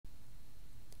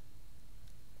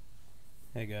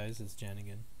Hey guys, it's Jan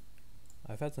again.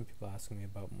 I've had some people asking me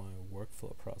about my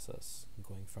workflow process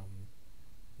going from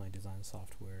my design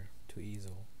software to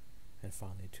Easel and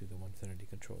finally to the Onefinity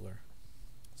Controller.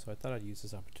 So I thought I'd use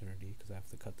this opportunity because I have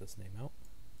to cut this name out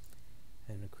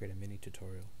and create a mini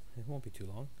tutorial. It won't be too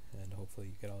long and hopefully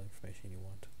you get all the information you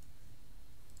want.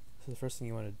 So the first thing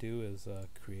you want to do is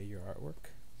create your artwork.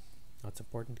 Now it's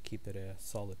important to keep it a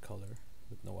solid color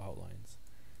with no outlines,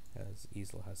 as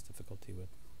Easel has difficulty with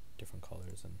different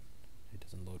colors and it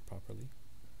doesn't load properly.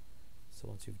 So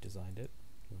once you've designed it,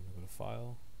 you want to go to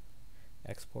File,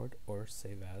 Export, or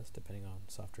Save As, depending on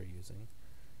software you're using.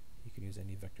 You can use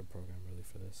any vector program really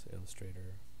for this,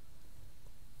 Illustrator,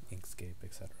 Inkscape,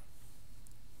 etc.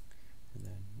 And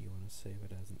then you want to save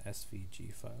it as an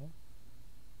SVG file.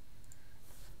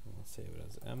 We'll save it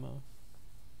as Emma.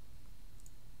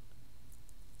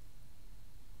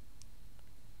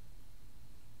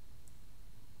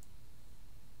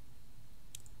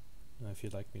 Now if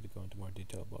you'd like me to go into more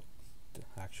detail about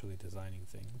actually designing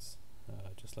things,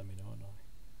 just let me know and I'll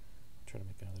try to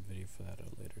make another video for that at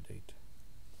a later date.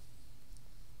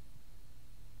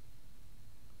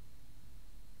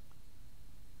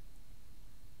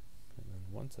 And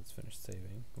then once that's finished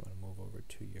saving, you want to move over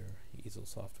to your Easel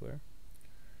software.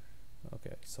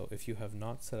 Okay, so if you have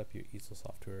not set up your Easel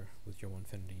software with your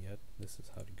Onefinity yet, this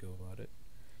is how to go about it.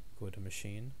 Go to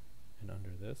Machine, and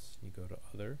under this, you go to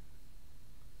Other,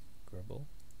 Grubble,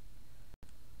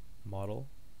 Model,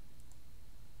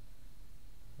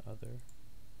 Other,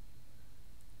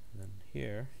 and then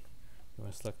here you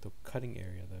want to select the cutting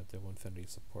area that the Onefinity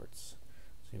supports.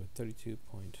 So you have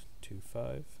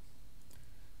 32.25,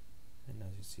 and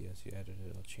as you see, as you edit it,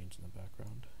 it'll change in the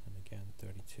background, and again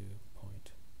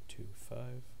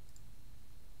 32.25.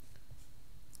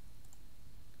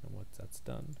 And once that's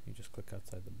done, you just click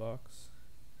outside the box.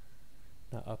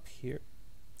 Now up here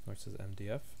where it says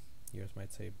MDF, yours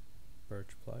might say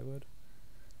birch plywood.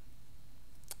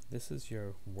 This is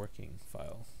your working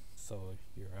file, so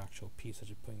your actual piece that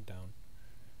you're putting down.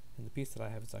 And the piece that I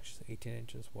have is actually 18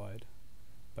 inches wide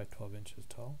by 12 inches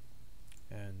tall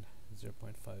and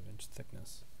 0.5 inch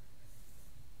thickness.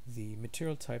 The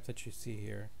material type that you see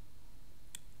here,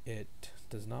 it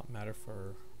does not matter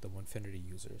for the Onefinity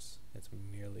users. It's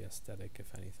merely aesthetic,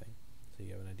 if anything. So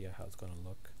you have an idea how it's going to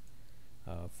look.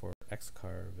 For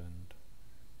Xcarve and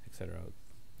etc.,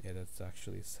 it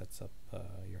actually sets up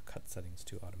your cut settings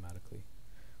too automatically.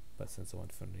 But since the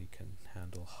Onefinity can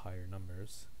handle higher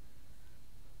numbers,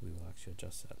 we will actually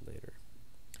adjust that later.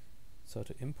 So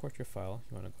to import your file,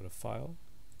 you want to go to File,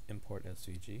 Import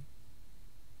SVG.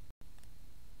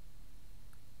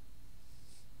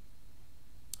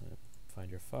 Find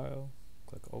your file,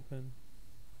 click Open.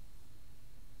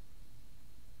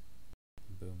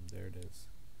 Boom, there it is.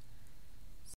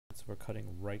 Since we're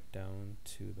cutting right down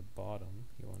to the bottom,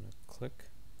 you want to click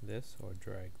this or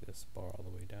drag this bar all the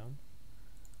way down.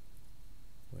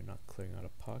 We're not clearing out a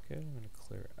pocket. I'm going to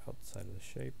clear outside of the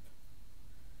shape,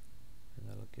 and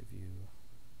that'll give you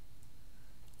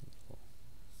a little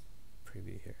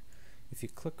preview here. If you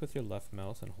click with your left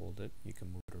mouse and hold it, you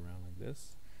can move it around like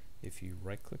this. If you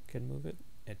right click and move it,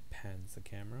 it pans the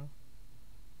camera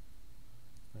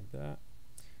like that,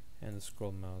 and the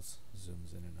scroll mouse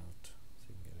zooms in and out so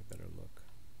you can get a better look.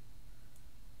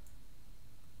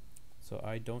 So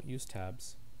I don't use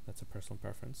tabs, that's a personal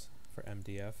preference for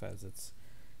MDF, as it's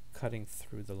cutting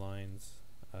through the lines,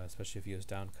 especially if you use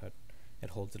downcut, it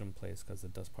holds it in place because the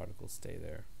dust particles stay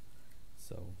there.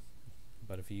 So,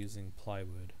 but if you're using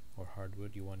plywood or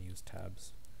hardwood, you want to use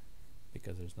tabs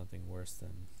because there's nothing worse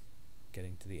than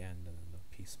getting to the end and then the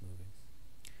piece moving.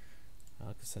 I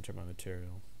like to center my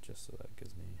material just so that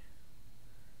gives me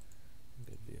a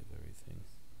good view of everything.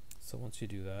 So once you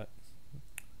do that,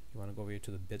 you want to go over here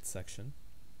to the bit section,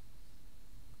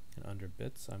 and under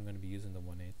bits I'm going to be using the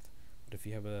 1/8, but if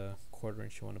you have a 1/4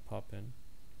 inch you want to pop in,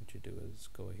 what you do is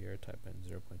go here, type in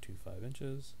 0.25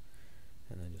 inches,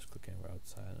 and then just click anywhere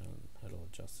outside and it'll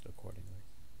adjust it accordingly.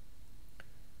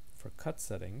 For cut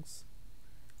settings,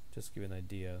 just to give you an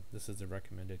idea, this is the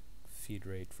recommended feed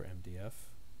rate for MDF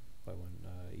by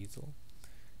Easel,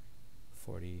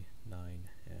 49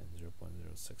 and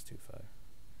 0.0625.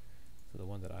 So the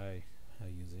one that I am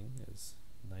using is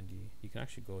 90. You can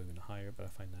actually go even higher, but I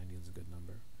find 90 is a good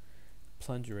number.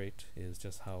 Plunge rate is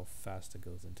just how fast it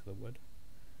goes into the wood,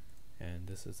 and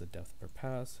this is the depth per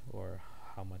pass, or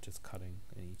how much it's cutting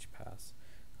in each pass.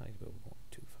 I go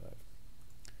 0.25.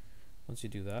 Once you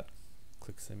do that,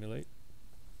 click Simulate,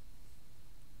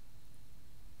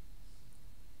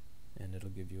 and it'll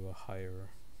give you a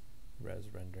higher res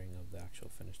rendering of the actual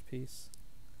finished piece.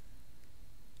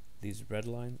 These red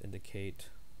lines indicate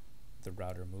the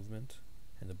router movement,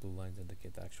 and the blue lines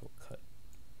indicate the actual cut.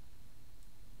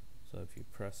 So if you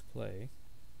press play,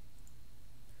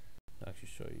 it'll actually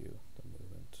show you the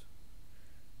movement.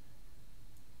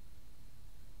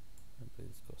 I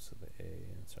believe this goes to the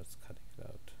A and starts cutting it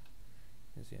out.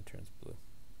 You see it turns blue.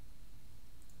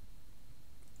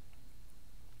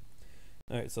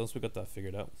 Alright, so once we got that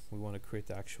figured out, we want to create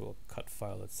the actual cut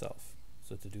file itself.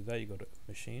 So to do that, you go to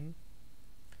Machine,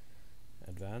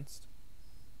 Advanced.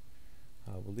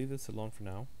 We'll leave this alone for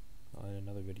now. In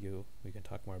another video, we can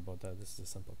talk more about that. This is a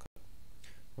simple cut.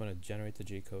 We want to generate the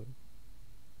G-code,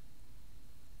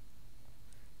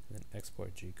 and then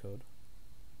export G-code.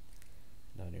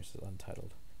 Down here it says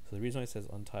untitled. So the reason why it says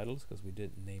untitled is because we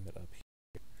didn't name it up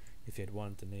here. If you had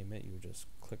wanted to name it, you would just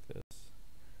click this,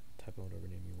 type in whatever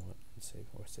name you want, and save,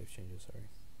 or save changes, sorry.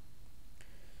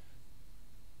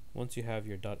 Once you have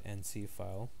your .nc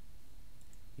file,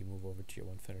 you move over to your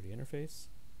Onefinity interface.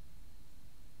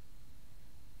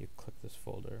 You click this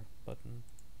folder button.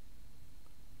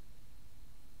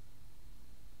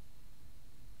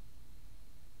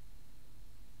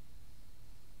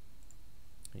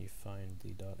 And you find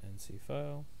the .nc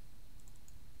file.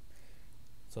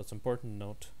 So it's important to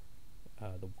note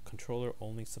the controller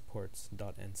only supports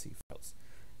 .nc files.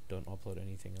 Don't upload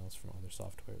anything else from other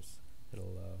softwares.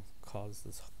 It'll cause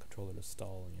this controller to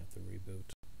stall and you have to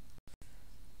reboot.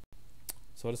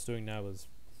 So what it's doing now is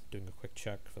doing a quick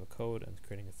check for the code and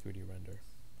creating a 3D render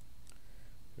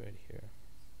right here.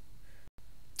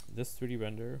 This 3D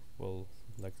render will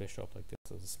likely show up like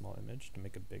this as a small image. To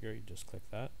make it bigger, you just click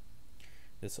that.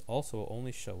 This also will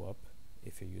only show up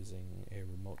if you're using a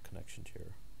remote connection to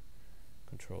your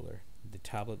controller. The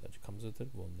tablet that comes with it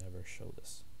will never show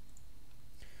this.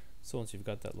 So once you've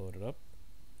got that loaded up,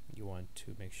 you want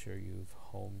to make sure you've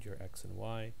homed your X and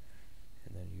Y,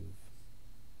 and then you've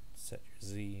set your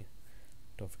Z.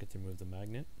 Don't forget to remove the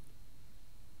magnet.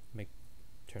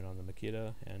 Turn on the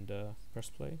Makita and press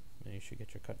play, and you should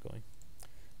get your cut going.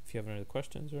 If you have any other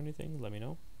questions or anything, let me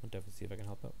know. I'll definitely see if I can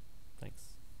help out.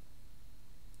 Thanks.